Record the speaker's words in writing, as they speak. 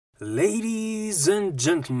Ladies and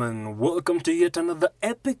gentlemen, welcome to yet another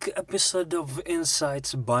epic episode of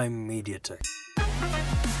Insights by Mediatek.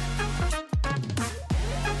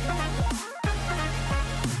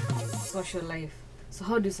 Social life. So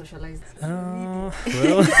how do you socialize? Well,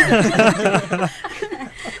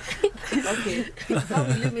 Okay. How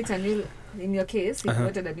will you meet a new, in your case, if you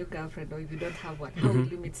wanted a new girlfriend or if you don't have one, how will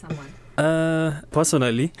you meet someone?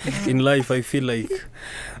 personally, in life, I feel like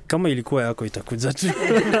kama ilikuwa yako itakuja tu.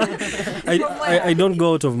 I don't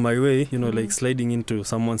go out of my way, like sliding into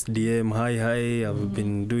someone's DM, hi, I've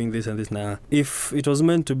been doing this and this. Nah, if it was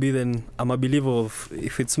meant to be, then I'm a believer of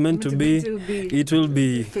if it's meant to be, it will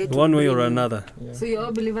be one way or another. Yeah. So you're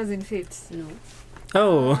all believers in fate? No.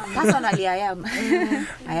 Oh. Personally, I am.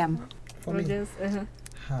 I am. For me, Rogers,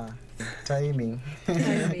 timing.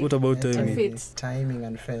 What about timing? Fate. Timing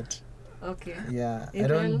and fate. Okay. Yeah, I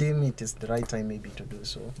April? don't deem it is the right time maybe to do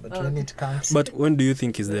so. But when it comes... But when do you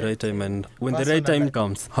think is the right time? And when the right time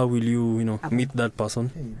comes, how will you, meet that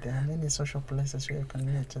person? Hey, there are many social places where you can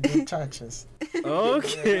meet. There are churches.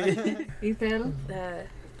 Okay. Ethel?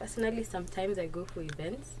 Personally, sometimes I go for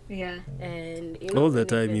events. Yeah. And All the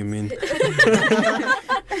time, you mean?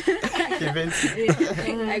 Events.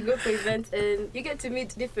 I go for events and you get to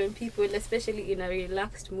meet different people, especially in a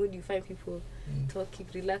relaxed mood. You find people talking.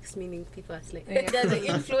 Relaxed meaning people are like there's an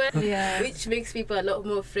influence, which makes people a lot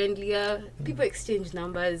more friendlier. People exchange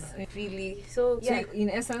numbers freely. So in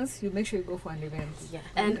essence, you make sure you go for an event. Yeah.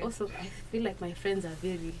 And also, I feel like my friends are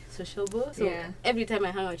very sociable. So every time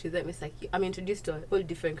I hang out with them, it's like I'm introduced to a whole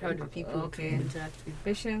different crowd of people to interact with.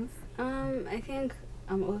 Patience? I think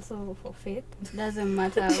I'm also for faith. Doesn't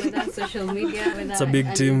matter whether social media, whether it's a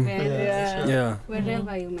big team. Event,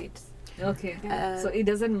 wherever you meet. Okay. So it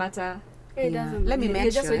doesn't matter. It doesn't. Let me mention.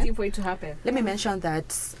 You're just waiting for it to happen. Let me mention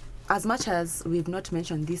that as much as we've not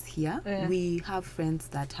mentioned this here, we have friends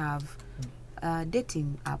that have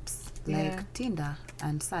dating apps like Tinder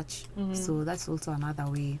and such. So that's also another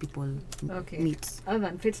way people meet. Other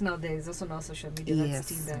than Fit now, there is also now social media. That's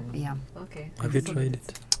Tinder. Yeah. Okay. Have you tried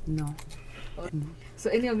it? No. So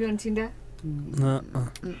any of you on Tinder?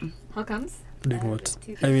 How comes? Doing what?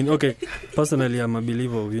 I mean, okay, personally, I'm a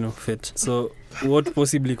believer of, fate. So what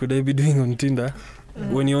possibly could I be doing on Tinder?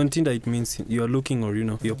 When you're on Tinder, it means you're looking or,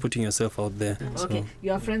 you're putting yourself out there. Okay, so.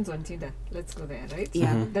 You are friends on Tinder. Let's go there, right?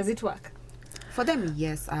 Yeah. Does it work? For them,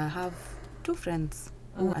 yes. I have 2 friends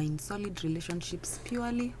who are in solid relationships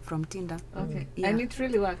purely from Tinder. Okay. Yeah. And it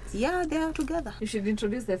really works? Yeah, they are together. You should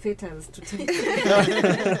introduce the fatals to Tinder.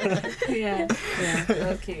 Yeah.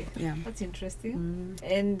 Okay. Yeah. That's interesting.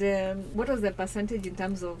 And what was the percentage in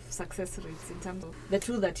terms of success rates, in terms of the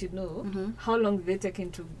two that you know? How long did they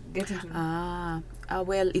take to get into?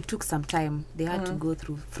 Well, it took some time. They had to go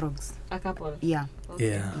through frogs. A couple? Yeah. Okay.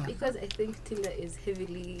 Yeah. Because I think Tinder is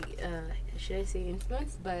heavily, should I say,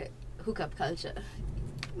 influenced by hookup culture.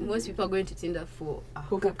 Most people are going to Tinder for a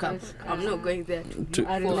hookup. I'm not going there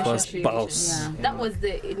for a spouse. Yeah. That was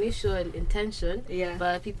the initial intention,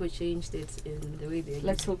 but people changed it in the way they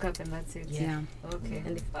let's hook up and that's it. Yeah. Okay.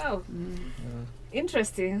 And wow.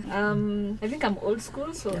 Interesting. I think I'm old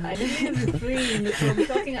school, so I really refrain from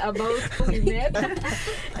talking about how we met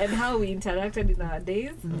and how we interacted in our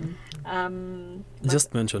days.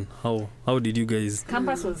 Just mention how did you guys?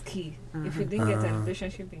 Campus was key. If you didn't get a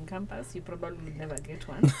relationship in campus, you probably would never get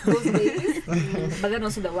one those days. But then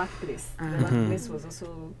also the workplace. The workplace was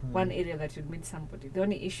also one area that you'd meet somebody. The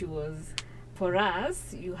only issue was for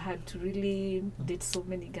us, you had to really date so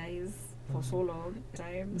many guys for so long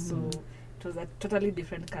time. So it was a totally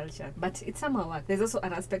different culture, but it somehow worked. There's also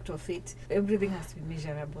an aspect of it. Everything has to be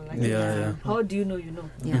measurable. Like how do you know you know?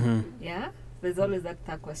 Yeah. There's always that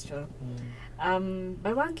third question.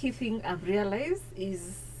 But one key thing I've realized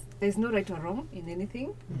is there's no right or wrong in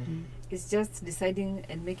anything. It's just deciding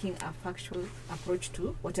and making a factual approach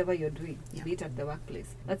to whatever you're doing, be it at the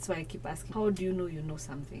workplace. That's why I keep asking, how do you know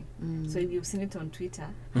something? So if you've seen it on Twitter,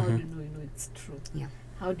 how do you know it's true? Yeah.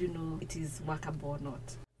 How do you know it is workable or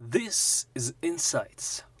not? This is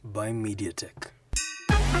Insights by Mediatek.